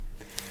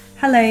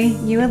Hello,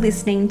 you are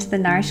listening to the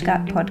Nourish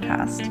Gut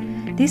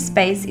podcast. This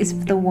space is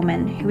for the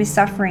woman who is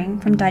suffering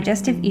from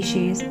digestive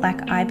issues like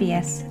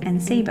IBS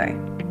and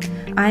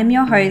SIBO. I am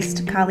your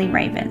host, Carly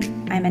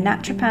Raven. I am a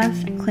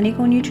naturopath,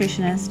 clinical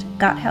nutritionist,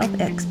 gut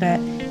health expert,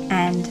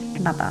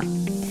 and mother.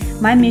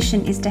 My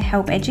mission is to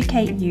help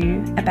educate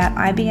you about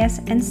IBS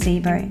and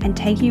SIBO and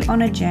take you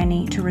on a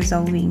journey to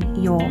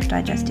resolving your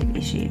digestive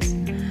issues.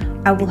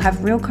 I will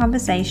have real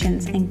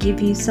conversations and give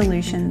you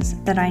solutions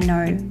that I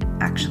know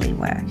actually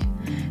work.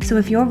 So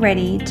if you're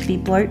ready to be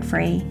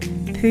bloat-free,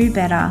 poo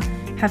better,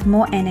 have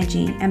more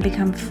energy, and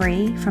become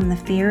free from the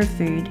fear of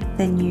food,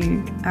 then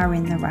you are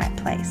in the right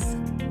place.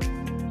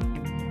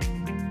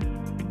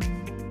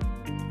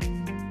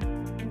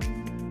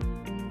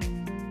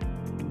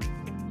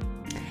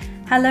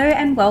 Hello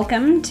and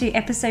welcome to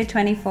episode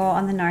 24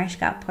 on the Nourish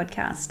Gut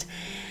podcast.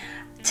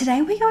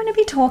 Today we're going to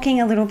be talking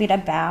a little bit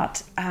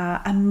about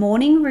a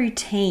morning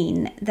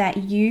routine that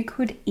you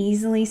could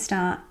easily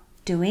start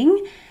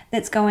doing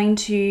that's going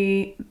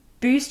to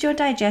boost your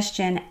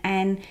digestion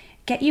and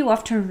get you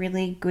off to a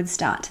really good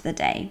start to the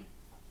day.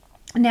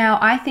 Now,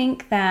 I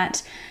think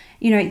that,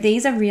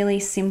 these are really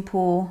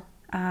simple,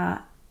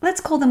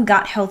 let's call them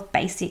gut health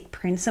basic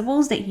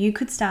principles that you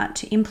could start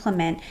to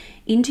implement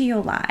into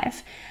your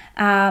life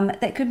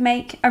that could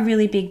make a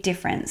really big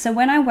difference. So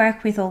when I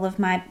work with all of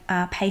my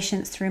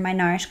patients through my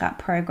Nourish Gut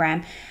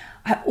program,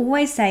 I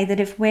always say that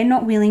if we're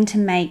not willing to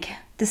make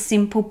the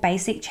simple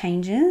basic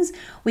changes,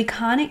 we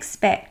can't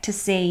expect to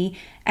see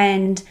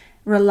and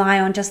rely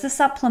on just the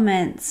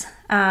supplements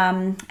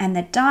and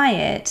the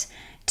diet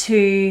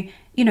to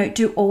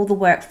do all the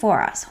work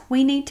for us.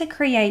 We need to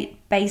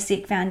create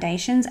basic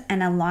foundations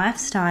and a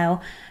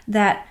lifestyle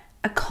that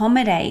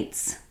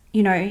accommodates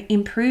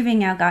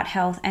improving our gut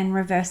health and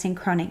reversing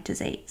chronic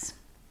disease.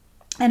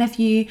 And if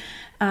you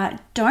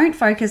don't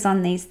focus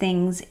on these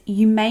things,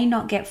 you may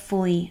not get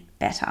fully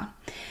better.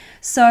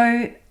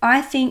 So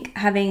I think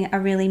having a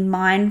really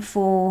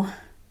mindful,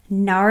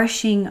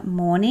 nourishing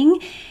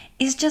morning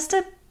is just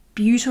a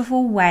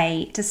beautiful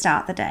way to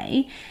start the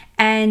day.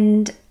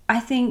 And I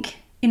think,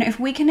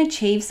 if we can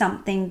achieve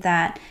something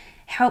that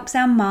helps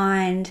our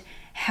mind,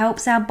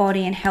 helps our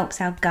body, and helps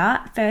our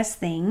gut first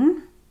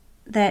thing,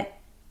 that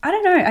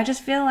I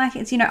just feel like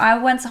it's, I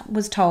once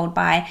was told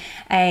by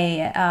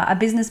a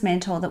business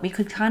mentor that we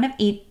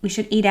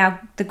should eat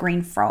the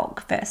green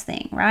frog first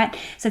thing, right?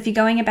 So if you're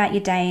going about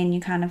your day and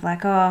you're kind of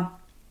like, I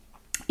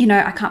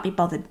can't be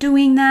bothered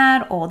doing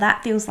that, or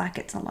that feels like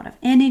it's a lot of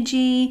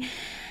energy,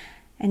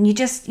 and you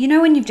just,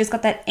 when you've just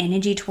got that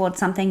energy towards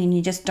something and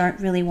you just don't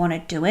really want to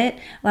do it,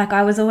 like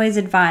I was always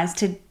advised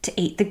to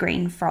eat the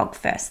green frog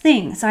first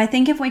thing. So I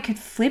think if we could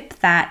flip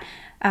that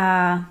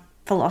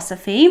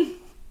philosophy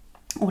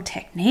or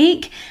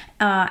technique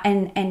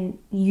and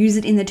use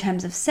it in the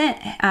terms of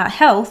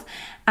health,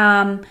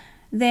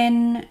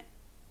 then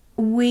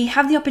we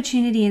have the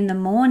opportunity in the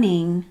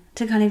morning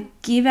to kind of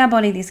give our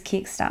body this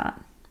kickstart.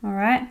 All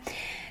right.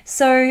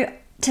 So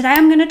today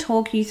I'm going to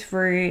talk you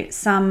through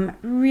some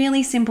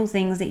really simple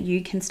things that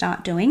you can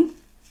start doing.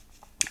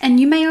 And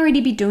you may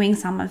already be doing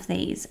some of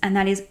these, and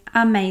that is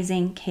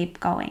amazing. Keep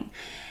going.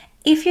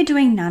 If you're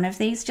doing none of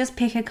these, just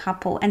pick a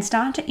couple and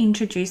start to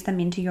introduce them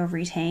into your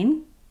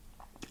routine.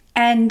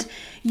 And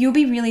you'll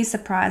be really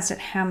surprised at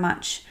how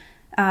much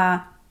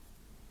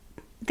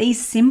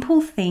these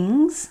simple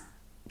things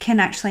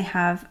can actually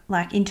have,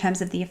 like, in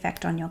terms of the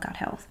effect on your gut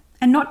health.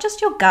 And not just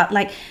your gut,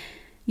 like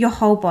your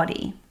whole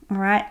body, all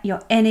right?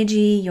 Your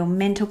energy, your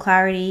mental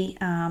clarity,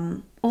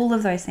 all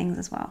of those things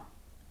as well.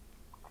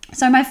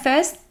 So my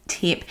first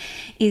tip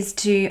is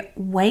to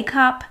wake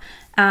up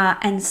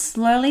and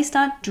slowly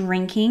start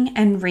drinking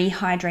and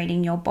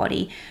rehydrating your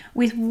body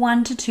with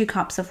 1 to 2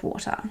 cups of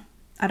water.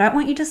 I don't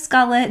want you to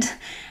scull it.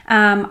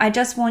 I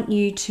just want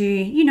you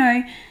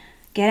to,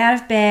 get out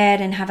of bed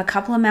and have a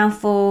couple of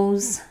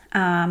mouthfuls.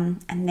 And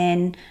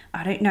then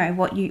I don't know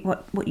what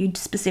you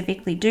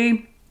specifically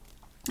do.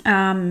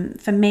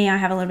 For me, I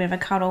have a little bit of a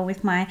cuddle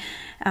with my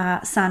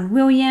son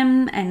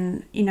William,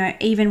 and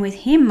even with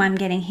him, I'm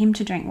getting him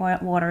to drink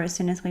water as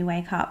soon as we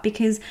wake up,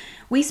 because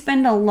we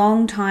spend a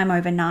long time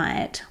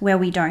overnight where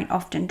we don't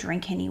often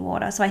drink any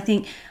water. So I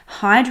think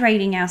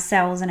hydrating our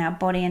cells and our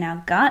body and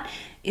our gut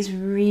is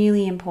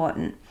really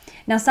important.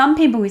 Now, some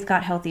people with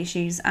gut health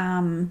issues,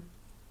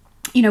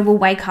 will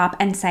wake up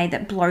and say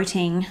that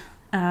bloating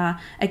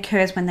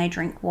occurs when they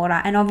drink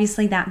water, and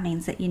obviously that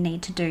means that you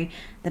need to do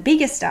the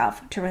bigger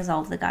stuff to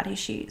resolve the gut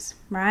issues,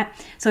 right?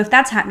 So if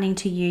that's happening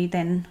to you,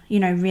 then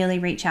really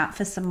reach out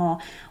for some more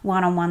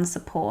one-on-one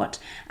support,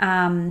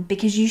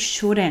 because you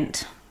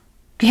shouldn't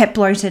get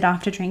bloated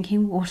after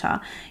drinking water,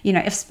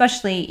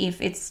 especially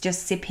if it's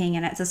just sipping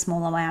and it's a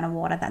small amount of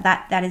water.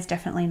 That is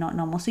definitely not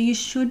normal. So you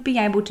should be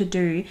able to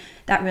do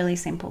that really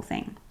simple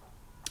thing.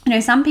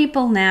 Some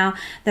people now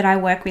that I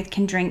work with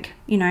can drink,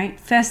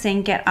 first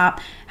thing, get up,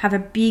 have a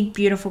big,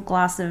 beautiful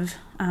glass of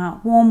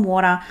warm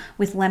water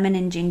with lemon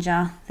and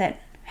ginger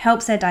that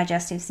helps their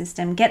digestive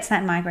system, gets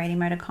that migrating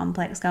motor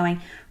complex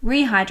going,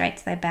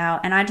 rehydrates their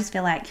bowel. And I just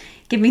feel like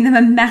giving them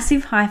a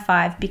massive high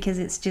five, because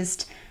it's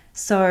just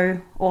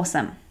So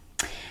awesome.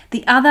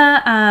 The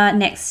other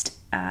next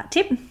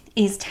tip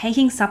is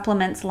taking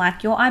supplements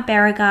like your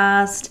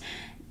Iberogast,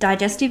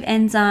 digestive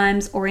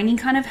enzymes, or any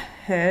kind of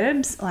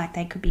herbs. Like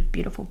they could be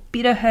beautiful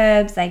bitter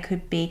herbs, they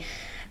could be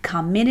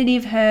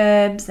carminative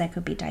herbs, they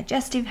could be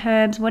digestive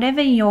herbs,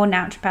 whatever your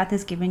naturopath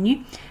has given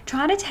you.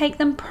 Try to take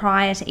them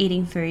prior to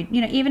eating food,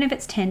 even if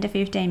it's 10 to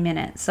 15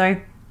 minutes.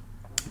 So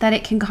that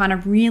it can kind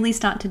of really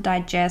start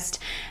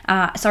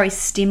to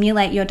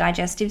stimulate your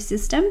digestive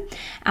system,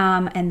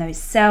 and those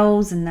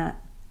cells and the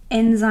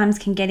enzymes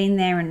can get in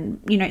there,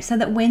 and so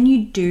that when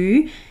you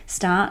do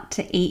start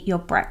to eat your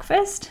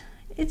breakfast,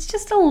 it's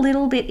just a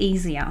little bit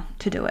easier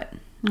to do it.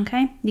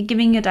 Okay, you're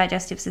giving your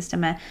digestive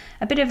system a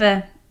bit of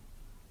a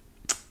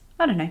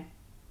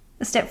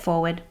step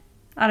forward.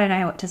 I don't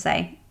know what to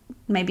say.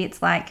 Maybe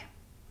it's like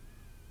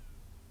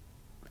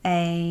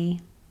a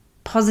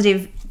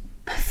positive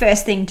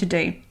first thing to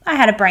do. I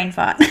had a brain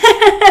fart.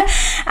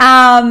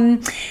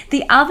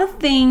 The other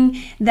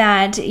thing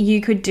that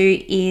you could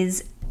do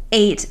is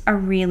eat a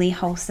really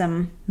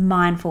wholesome,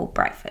 mindful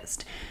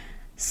breakfast.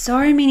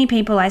 So many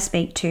people I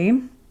speak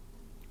to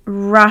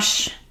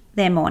rush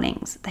their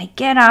mornings. They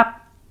get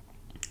up,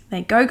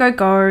 they go.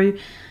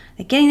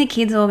 They're getting the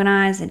kids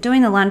organized, they're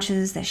doing the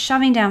lunches, they're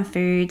shoving down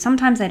food.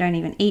 Sometimes they don't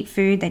even eat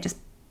food. They just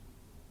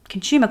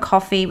consume a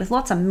coffee with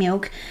lots of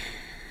milk,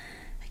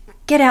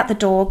 get out the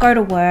door, go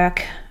to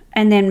work,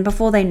 and then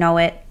before they know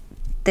it,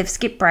 they've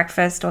skipped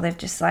breakfast, or they've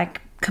just like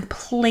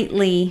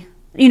completely,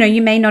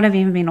 you may not have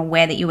even been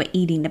aware that you were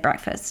eating the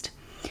breakfast.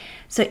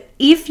 So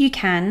if you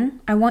can,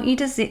 I want you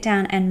to sit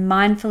down and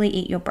mindfully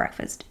eat your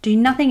breakfast. Do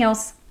nothing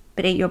else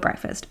but eat your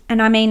breakfast.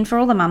 And I mean, for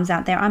all the mums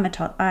out there, I'm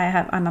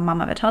a mum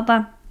of a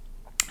toddler.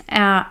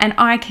 And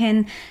I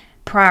can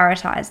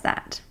prioritize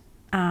that.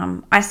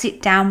 I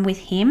sit down with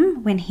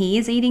him when he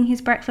is eating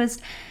his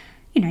breakfast.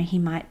 He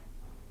might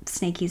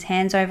sneak his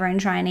hands over and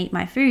try and eat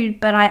my food,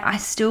 but I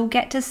still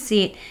get to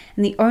sit,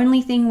 and the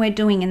only thing we're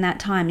doing in that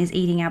time is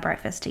eating our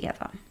breakfast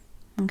together.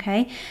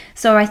 Okay?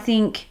 So I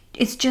think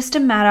it's just a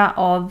matter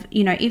of,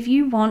 if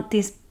you want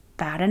this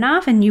bad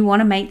enough and you want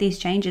to make these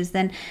changes,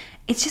 then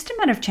it's just a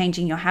matter of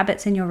changing your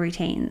habits and your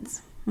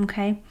routines.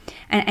 Okay,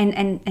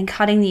 and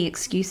cutting the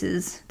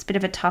excuses. It's a bit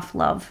of a tough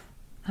love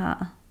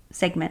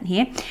segment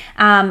here,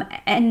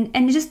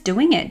 and just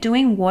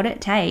doing what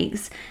it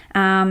takes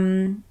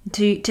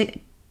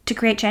to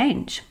create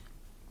change.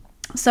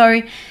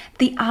 So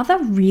the other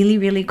really,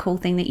 really cool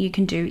thing that you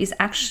can do is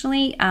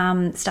actually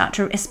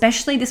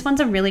especially this one's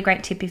a really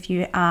great tip if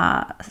you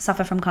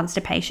suffer from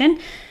constipation,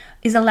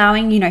 is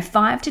allowing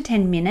 5 to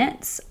 10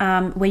 minutes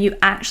where you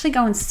actually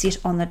go and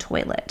sit on the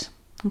toilet.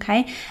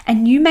 Okay,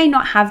 and you may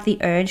not have the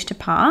urge to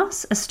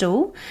pass a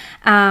stool.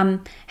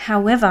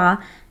 However,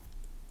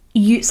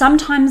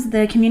 sometimes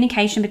the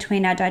communication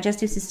between our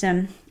digestive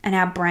system and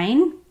our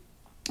brain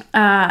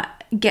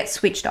gets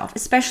switched off,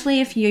 especially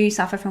if you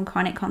suffer from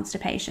chronic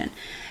constipation.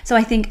 So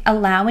I think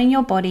allowing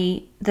your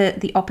body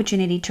the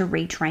opportunity to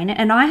retrain it,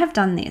 and I have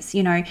done this,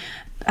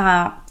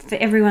 for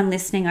everyone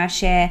listening, I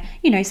share,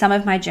 some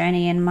of my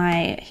journey and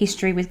my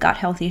history with gut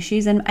health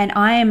issues. And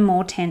I am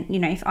more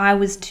if I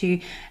was to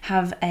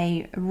have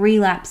a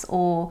relapse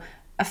or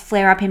a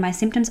flare up in my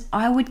symptoms,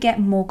 I would get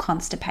more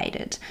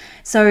constipated.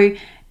 So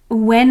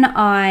when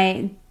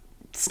I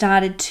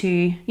started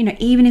to,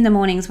 even in the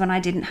mornings when I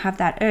didn't have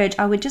that urge,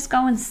 I would just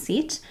go and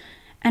sit.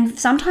 And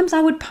sometimes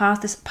I would pass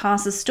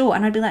the stool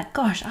and I'd be like,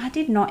 gosh, I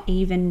did not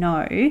even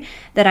know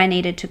that I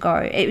needed to go.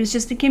 It was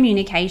just a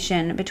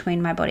communication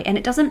between my body.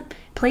 And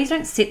please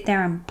don't sit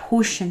there and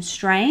push and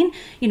strain.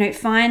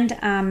 Find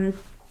a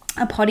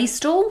potty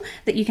stool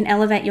that you can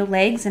elevate your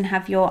legs and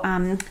have your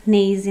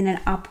knees in an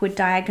upward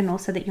diagonal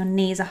so that your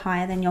knees are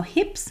higher than your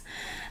hips.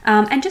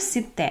 And just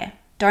sit there.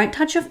 Don't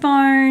touch your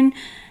phone.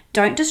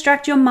 Don't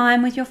distract your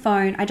mind with your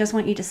phone. I just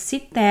want you to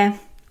sit there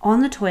on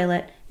the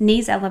toilet,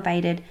 knees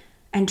elevated,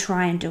 and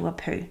try and do a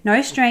poo.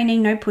 No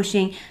straining, no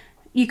pushing.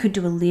 You could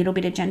do a little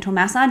bit of gentle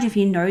massage if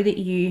you know that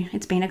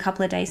it's been a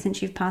couple of days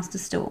since you've passed a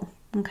stool,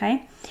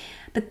 okay?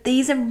 But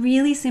these are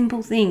really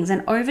simple things.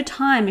 And over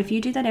time, if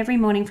you do that every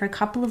morning for a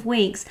couple of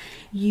weeks,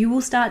 you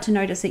will start to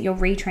notice that you're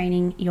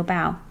retraining your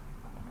bowel.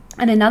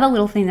 And another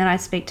little thing that I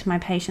speak to my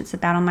patients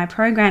about on my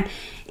program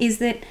is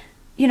that,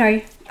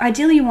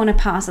 ideally you want to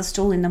pass a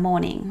stool in the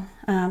morning.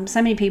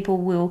 So many people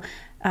will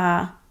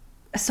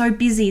so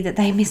busy that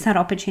they miss that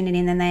opportunity,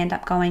 and then they end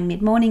up going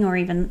mid-morning or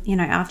even,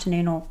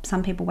 afternoon, or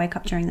some people wake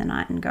up during the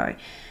night and go.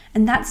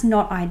 And that's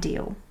not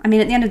ideal. I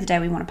mean, at the end of the day,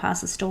 we want to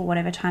pass the stool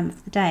whatever time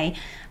of the day,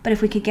 but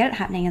if we could get it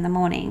happening in the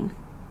morning,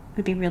 it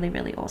would be really,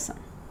 really awesome.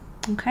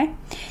 Okay.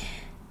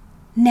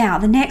 Now,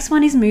 the next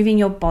one is moving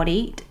your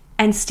body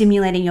and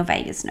stimulating your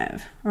vagus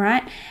nerve, all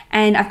right?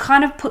 And I've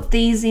kind of put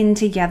these in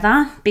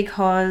together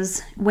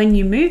because when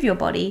you move your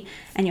body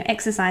and you're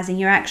exercising,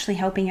 you're actually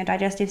helping your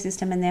digestive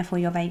system and therefore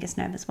your vagus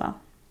nerve as well.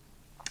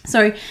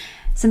 So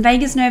some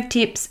vagus nerve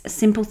tips,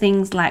 simple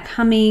things like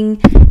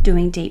humming,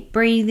 doing deep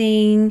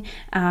breathing.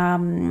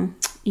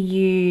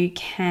 You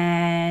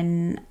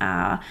can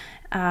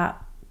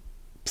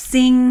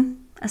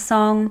sing a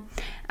song.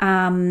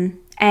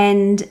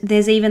 And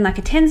there's even like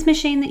a TENS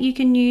machine that you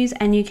can use,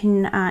 and you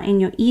can, in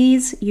your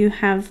ears, you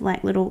have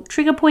like little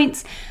trigger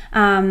points.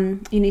 You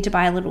need to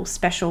buy a little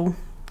special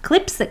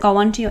clips that go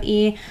onto your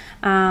ear.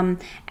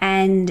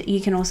 And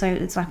you can also,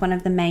 it's like one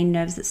of the main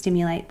nerves that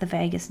stimulate the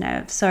vagus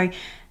nerve. So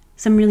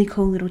some really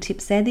cool little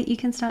tips there that you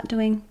can start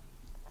doing.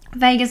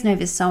 Vagus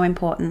nerve is so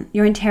important.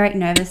 Your enteric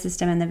nervous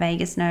system and the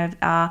vagus nerve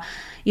are,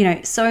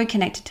 so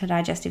connected to the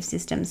digestive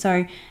system.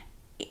 So,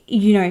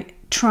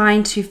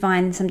 trying to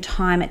find some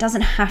time. It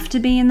doesn't have to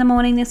be in the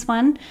morning, this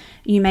one.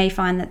 You may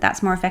find that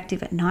that's more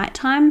effective at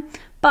nighttime,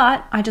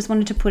 but I just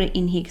wanted to put it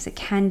in here because it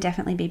can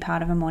definitely be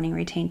part of a morning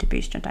routine to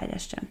boost your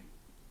digestion.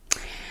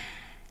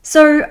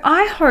 So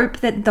I hope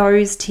that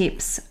those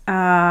tips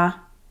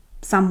are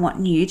somewhat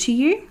new to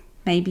you.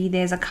 Maybe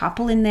there's a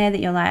couple in there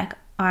that you're like,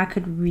 I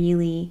could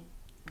really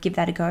give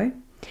that a go.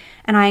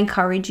 And I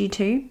encourage you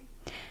to.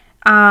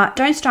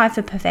 Don't strive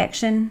for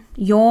perfection.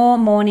 Your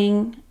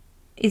morning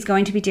is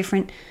going to be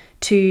different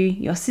to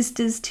your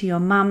sisters, to your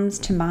mums,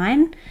 to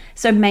mine.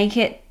 So make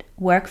it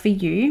work for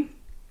you.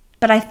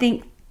 But I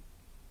think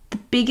the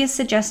biggest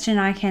suggestion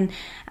I can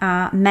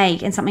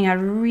make, and something I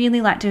really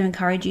like to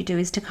encourage you to do,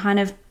 is to kind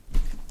of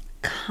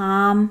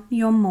calm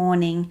your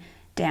morning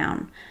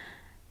down.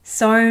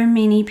 So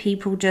many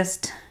people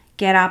just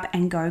get up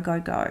and go.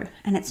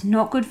 And it's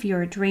not good for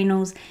your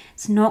adrenals.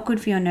 It's not good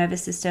for your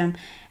nervous system.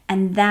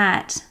 And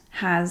that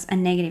has a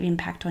negative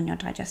impact on your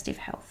digestive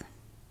health.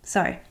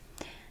 So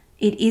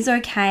it is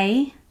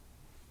okay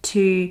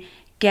to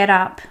get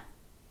up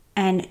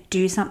and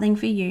do something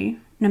for you,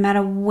 no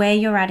matter where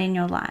you're at in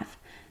your life.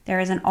 There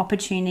is an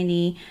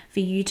opportunity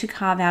for you to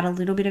carve out a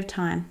little bit of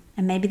time.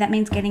 And maybe that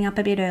means getting up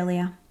a bit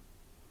earlier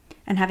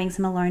and having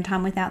some alone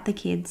time without the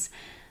kids.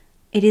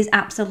 It is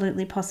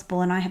absolutely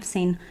possible. And I have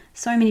seen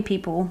so many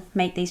people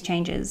make these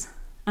changes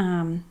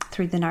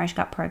through the Nourish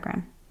Gut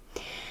program.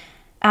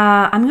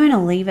 I'm going to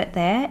leave it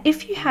there.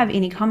 If you have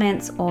any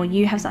comments or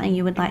you have something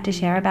you would like to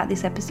share about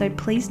this episode,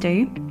 please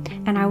do.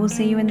 And I will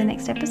see you in the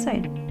next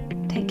episode.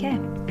 Take care.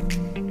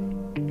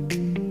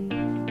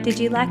 Did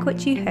you like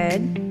what you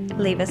heard?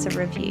 Leave us a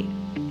review.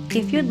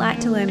 If you'd like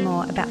to learn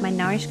more about my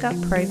Nourish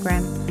Gut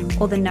program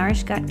or the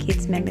Nourish Gut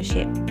Kids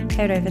membership,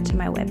 head over to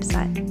my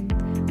website.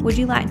 Would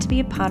you like to be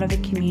a part of a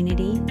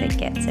community that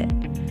gets it?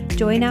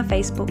 Join our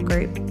Facebook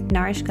group,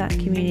 Nourish Gut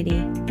Community,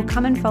 or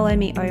come and follow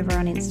me over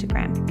on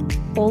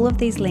Instagram. All of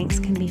these links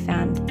can be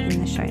found in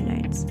the show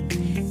notes.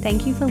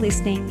 Thank you for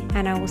listening,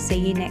 and I will see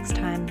you next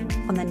time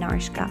on the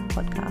Nourish Gut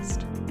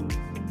podcast.